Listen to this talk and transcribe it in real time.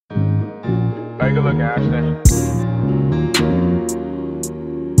Take a look, Ashton.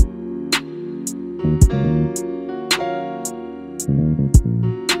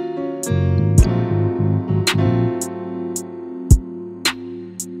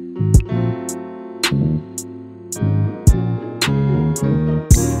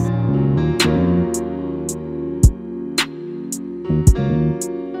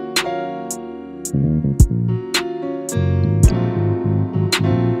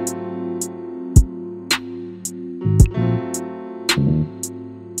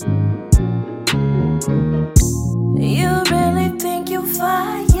 You really think you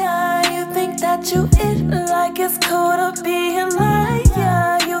fire? You think that you it like it's cool to be a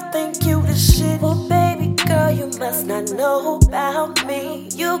liar? You think you the shit? Well, baby girl, you must not know about me.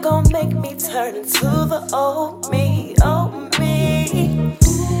 You gon' make me turn into the old me, old me.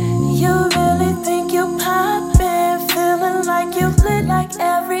 You really think you poppin', feeling like you lit, like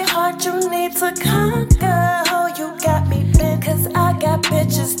every heart you need to conquer. Oh, you got me bent, 'cause I got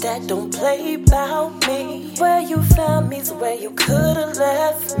bitches that don't play about me. Where you found me's where you could've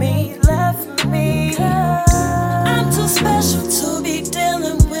left me, left me. I'm too special to be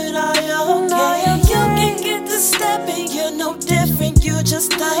dealing with all your games. You can get the stepping, you're no different, you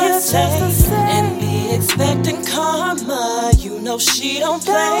just the same. And be expecting karma, you know she don't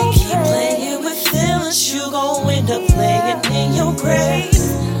play. Keep playing with feelings, you gon' end up playing in your grave.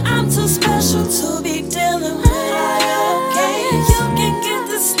 I'm too special to be dealing with all your games. You can get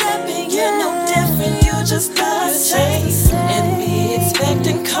the stepping, you're no different, you just the same. And be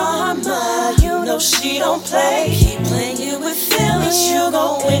expecting karma, you know she don't play. Keep playing with feelings, you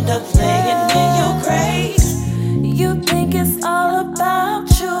gon' end up playing in your grave. You think it's all about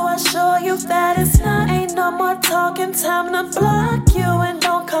you, I show you that it's not. Ain't no more talking, time to block you and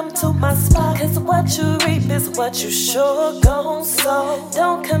don't come to my spot. 'Cause what you reap is what you sure gon' sow.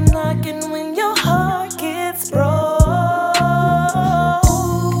 Don't come knocking when your heart gets broke.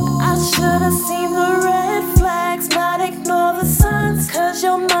 I should've seen the red flags, not ignore the signs. 'Cause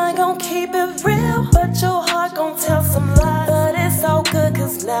your mind gon' keep it real, but your heart gon' tell some lies. But it's all good,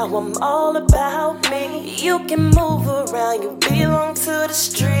 'cause now I'm all about me. You can move around, you belong to the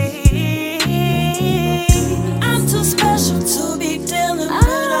street. I'm too special to be dealing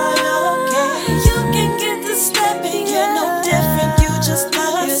with all your games. You can get the stepping, you're no different, you just the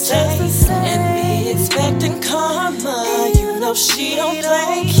same. And be expecting karma, you know she don't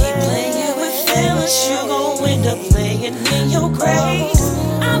play. Keep playing with feelings, you gon' end up playing in your grave.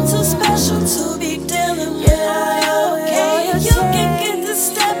 I'm too special to be dealing with all your games. You can get the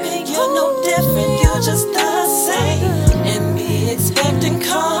stepping, you're no different, you just the same. And be expecting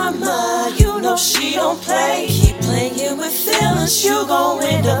karma, you know she don't play. Keep playing with feelings, you gon'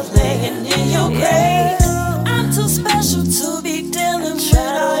 end up laying in your grave. I'm too special to be dealing with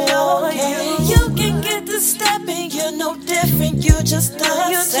all your games. You can get the stepping, you're no different, you just the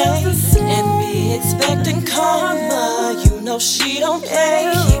same. And be expecting karma, you know she don't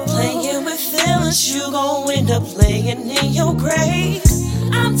play. Keep playing with feelings, you gon' end up laying in your grave.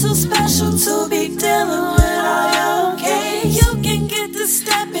 I'm too special to be dealing with all your games. You can get the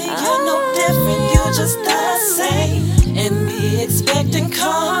stepping, you're no different, you just the same. And be expecting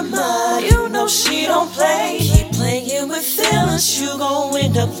karma, you know she don't play. Keep playing with feelings, you gon'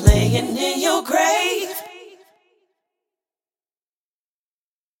 end up laying in your grave.